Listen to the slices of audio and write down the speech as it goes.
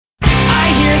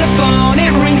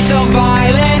so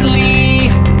violently.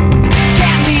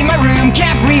 Can't leave my room,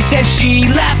 can't breathe since she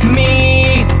left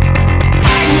me.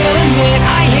 I will admit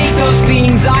I hate those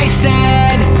things I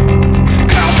said.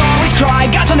 Girls always cry,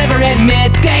 guys will never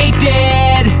admit they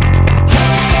did.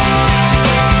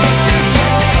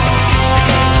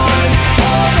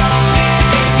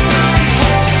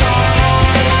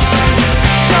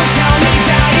 Don't tell me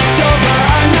that it's over,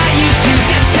 I'm not used to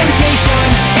this temptation.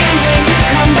 And when you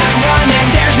come back running,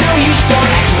 there's no use for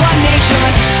explanation.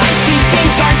 I think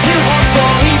things are too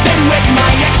hopeful, even with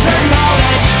my expert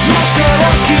knowledge. Most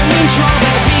girls do mean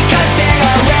trouble because they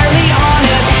are rarely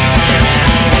honest.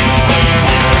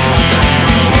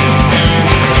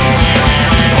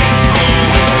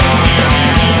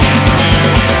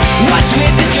 What's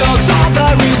with the jokes, all the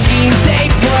routines they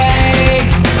play?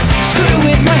 Screw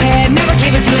with my head, never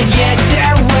give it till they get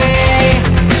their way.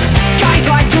 Guys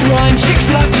like to run, chicks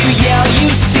love to yell, you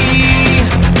see.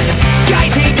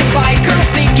 Guys hate to fight, girls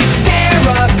think it's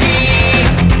therapy.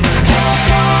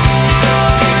 Hold on,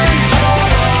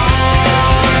 hold on, hold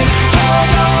on,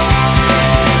 hold on.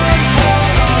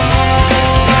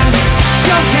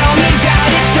 Don't tell me that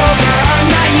it's over, I'm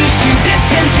not used to this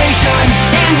temptation.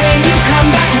 And when you come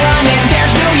back running,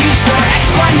 there's no use for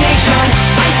explanation.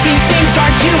 I think things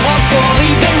are too hopeful,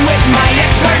 even with my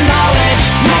expert knowledge.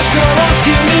 Most girls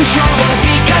do mean trouble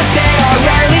because they are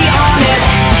rarely honest.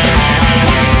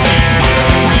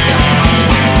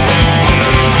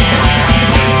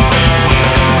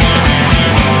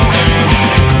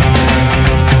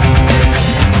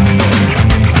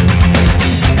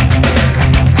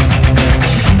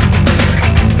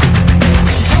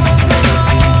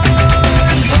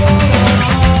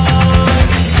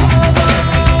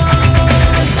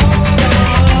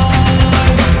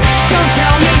 Don't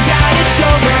tell me that it's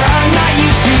over, I'm not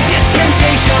used to this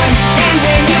temptation. And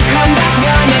when you come back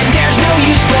running, there's no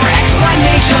use for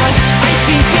explanation. I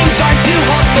think things are too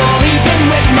hopeful, even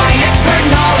with my expert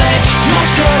knowledge.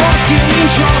 Most girls do mean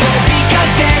trouble